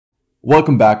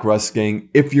Welcome back, Rust gang.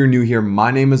 If you're new here,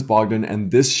 my name is Bogdan and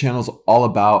this channel is all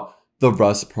about the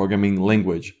Rust programming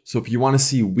language. So if you want to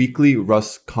see weekly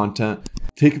Rust content,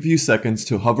 take a few seconds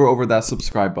to hover over that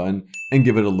subscribe button and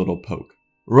give it a little poke.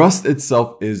 Rust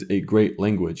itself is a great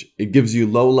language. It gives you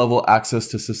low-level access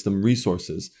to system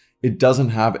resources. It doesn't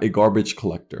have a garbage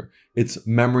collector. It's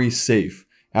memory safe,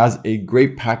 has a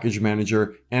great package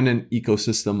manager and an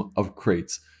ecosystem of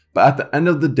crates. But at the end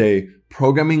of the day,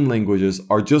 programming languages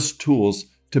are just tools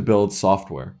to build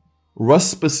software.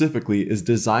 Rust specifically is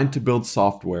designed to build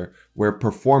software where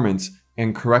performance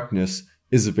and correctness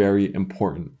is very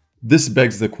important. This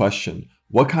begs the question,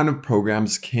 what kind of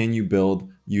programs can you build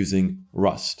using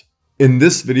Rust? In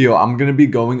this video, I'm going to be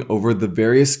going over the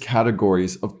various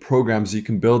categories of programs you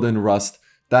can build in Rust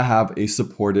that have a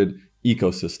supported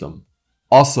ecosystem.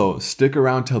 Also, stick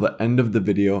around till the end of the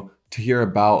video to hear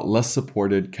about less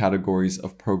supported categories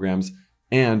of programs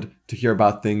and to hear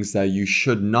about things that you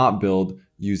should not build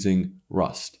using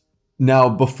Rust. Now,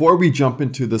 before we jump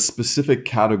into the specific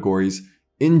categories,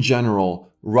 in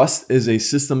general, Rust is a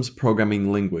systems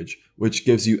programming language, which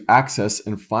gives you access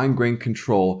and fine-grained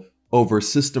control over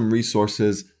system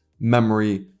resources,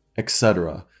 memory,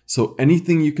 etc. So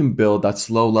anything you can build that's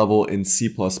low level in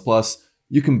C++,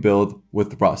 you can build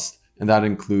with Rust, and that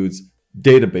includes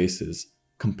databases,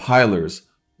 compilers,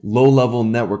 low-level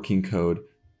networking code,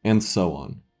 and so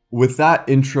on. With that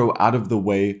intro out of the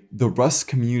way, the Rust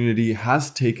community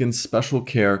has taken special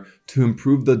care to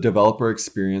improve the developer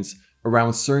experience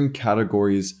around certain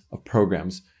categories of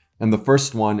programs, and the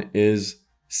first one is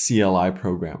CLI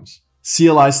Programs.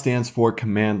 CLI stands for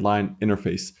Command Line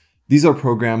Interface. These are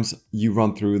programs you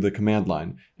run through the command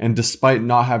line, and despite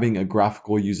not having a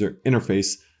graphical user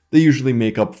interface, they usually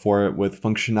make up for it with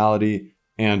functionality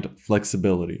and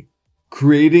flexibility.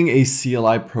 Creating a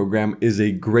CLI program is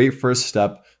a great first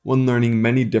step when learning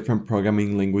many different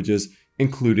programming languages,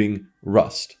 including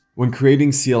Rust. When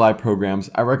creating CLI programs,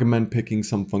 I recommend picking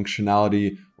some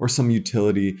functionality or some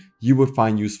utility you would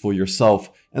find useful yourself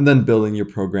and then building your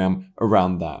program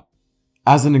around that.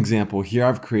 As an example, here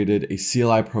I've created a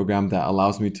CLI program that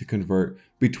allows me to convert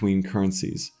between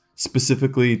currencies,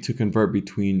 specifically to convert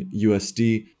between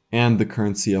USD and the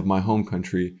currency of my home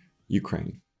country,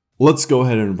 Ukraine. Let's go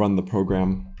ahead and run the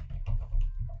program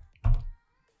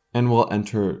and we'll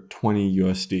enter 20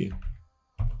 USD.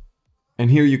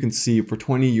 And here you can see for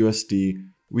 20 USD,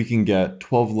 we can get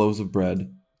 12 loaves of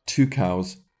bread, 2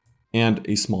 cows, and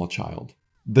a small child.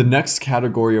 The next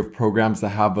category of programs that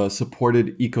have a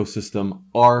supported ecosystem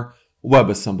are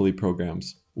WebAssembly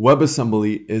programs.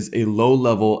 WebAssembly is a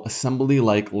low-level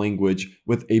assembly-like language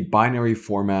with a binary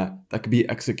format that can be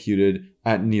executed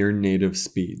at near native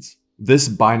speeds. This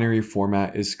binary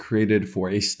format is created for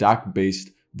a stack-based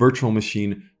virtual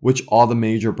machine, which all the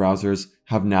major browsers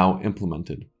have now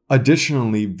implemented.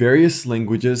 Additionally, various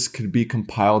languages could be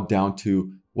compiled down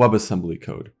to WebAssembly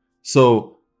code.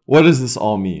 So, what does this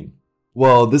all mean?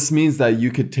 Well, this means that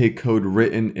you could take code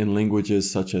written in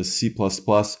languages such as C++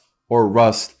 or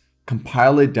Rust,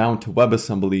 compile it down to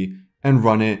WebAssembly, and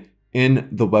run it in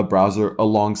the web browser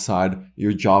alongside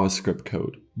your JavaScript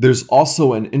code. There's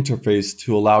also an interface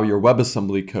to allow your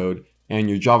WebAssembly code and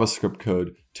your JavaScript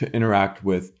code to interact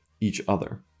with each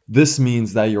other. This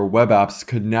means that your web apps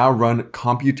could now run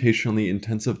computationally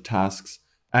intensive tasks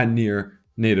at near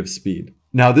native speed.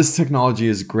 Now, this technology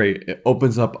is great. It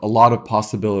opens up a lot of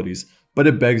possibilities, but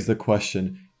it begs the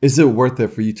question, is it worth it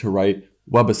for you to write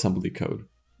WebAssembly code?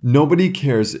 Nobody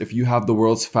cares if you have the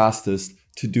world's fastest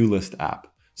to-do list app.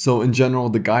 So in general,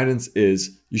 the guidance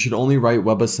is you should only write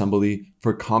WebAssembly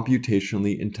for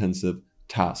computationally intensive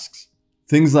tasks.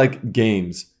 Things like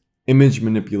games, image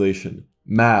manipulation,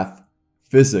 math,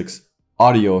 physics,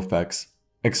 audio effects,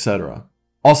 etc.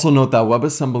 Also note that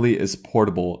WebAssembly is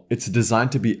portable. It's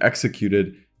designed to be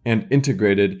executed and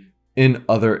integrated in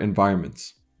other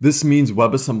environments. This means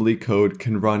WebAssembly code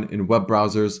can run in web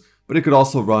browsers, but it could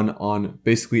also run on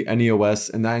basically any OS,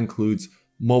 and that includes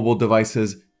mobile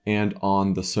devices and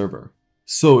on the server.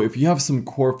 So if you have some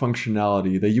core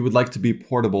functionality that you would like to be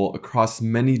portable across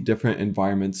many different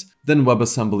environments, then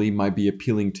WebAssembly might be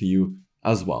appealing to you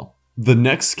as well. The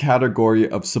next category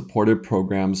of supported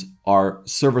programs are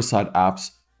server-side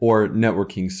apps or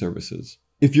networking services.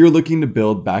 If you're looking to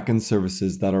build backend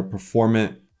services that are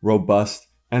performant, robust,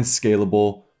 and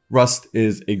scalable, Rust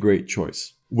is a great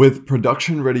choice. With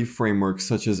production-ready frameworks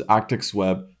such as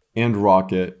ActixWeb and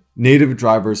Rocket, native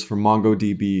drivers for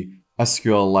MongoDB,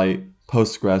 SQLite,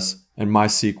 Postgres, and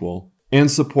MySQL,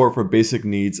 and support for basic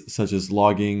needs such as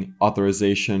logging,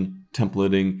 authorization,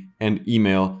 templating, and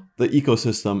email, the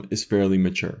ecosystem is fairly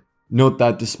mature. Note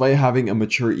that despite having a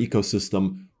mature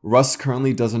ecosystem, Rust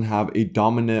currently doesn't have a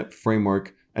dominant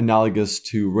framework analogous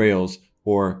to Rails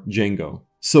or Django.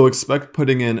 So expect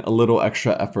putting in a little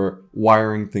extra effort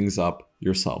wiring things up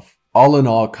yourself. All in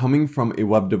all, coming from a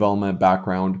web development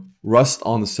background, Rust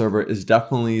on the server is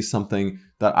definitely something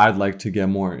that I'd like to get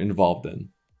more involved in.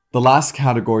 The last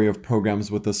category of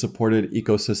programs with a supported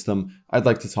ecosystem I'd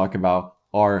like to talk about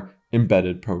are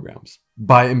embedded programs.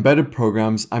 By embedded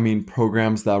programs, I mean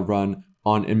programs that run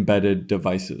on embedded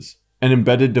devices. An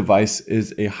embedded device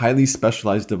is a highly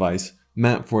specialized device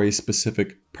meant for a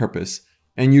specific purpose,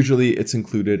 and usually it's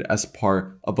included as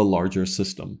part of a larger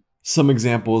system. Some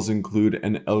examples include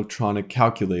an electronic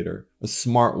calculator, a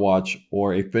smartwatch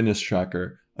or a fitness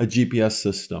tracker, a GPS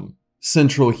system,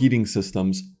 central heating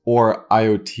systems, or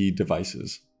IoT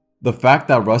devices. The fact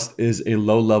that Rust is a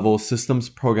low-level systems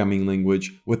programming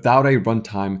language without a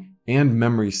runtime and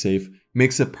memory safe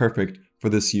makes it perfect for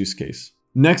this use case.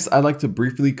 Next, I'd like to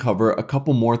briefly cover a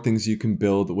couple more things you can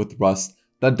build with Rust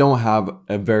that don't have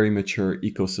a very mature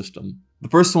ecosystem. The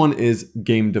first one is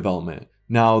game development.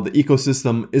 Now, the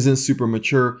ecosystem isn't super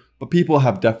mature, but people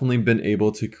have definitely been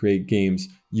able to create games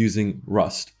using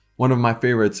Rust. One of my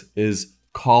favorites is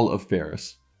Call of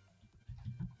Ferris.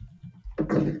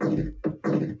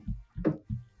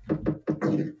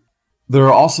 There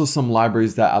are also some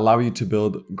libraries that allow you to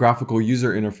build graphical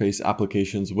user interface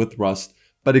applications with Rust,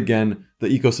 but again, the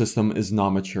ecosystem is not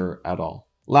mature at all.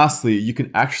 Lastly, you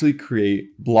can actually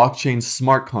create blockchain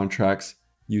smart contracts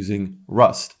using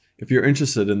Rust. If you're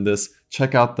interested in this,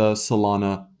 check out the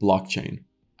Solana blockchain.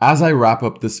 As I wrap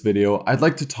up this video, I'd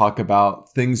like to talk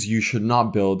about things you should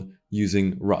not build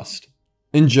using Rust.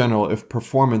 In general, if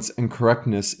performance and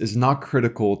correctness is not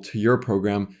critical to your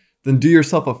program, then do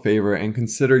yourself a favor and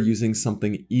consider using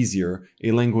something easier,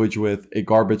 a language with a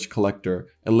garbage collector,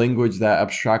 a language that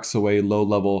abstracts away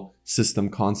low-level system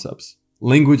concepts,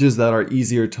 languages that are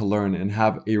easier to learn and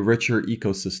have a richer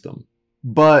ecosystem.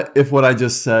 But if what I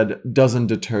just said doesn't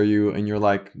deter you and you're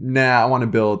like, nah, I want to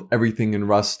build everything in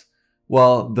Rust,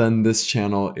 well, then this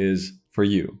channel is for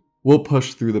you. We'll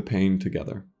push through the pain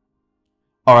together.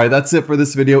 Alright, that's it for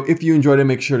this video. If you enjoyed it,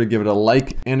 make sure to give it a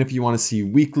like. And if you want to see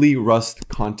weekly Rust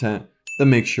content,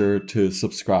 then make sure to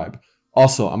subscribe.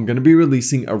 Also, I'm going to be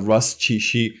releasing a Rust cheat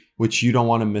sheet, which you don't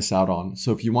want to miss out on.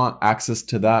 So if you want access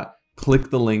to that,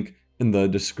 click the link in the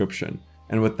description.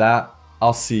 And with that,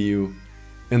 I'll see you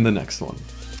in the next one.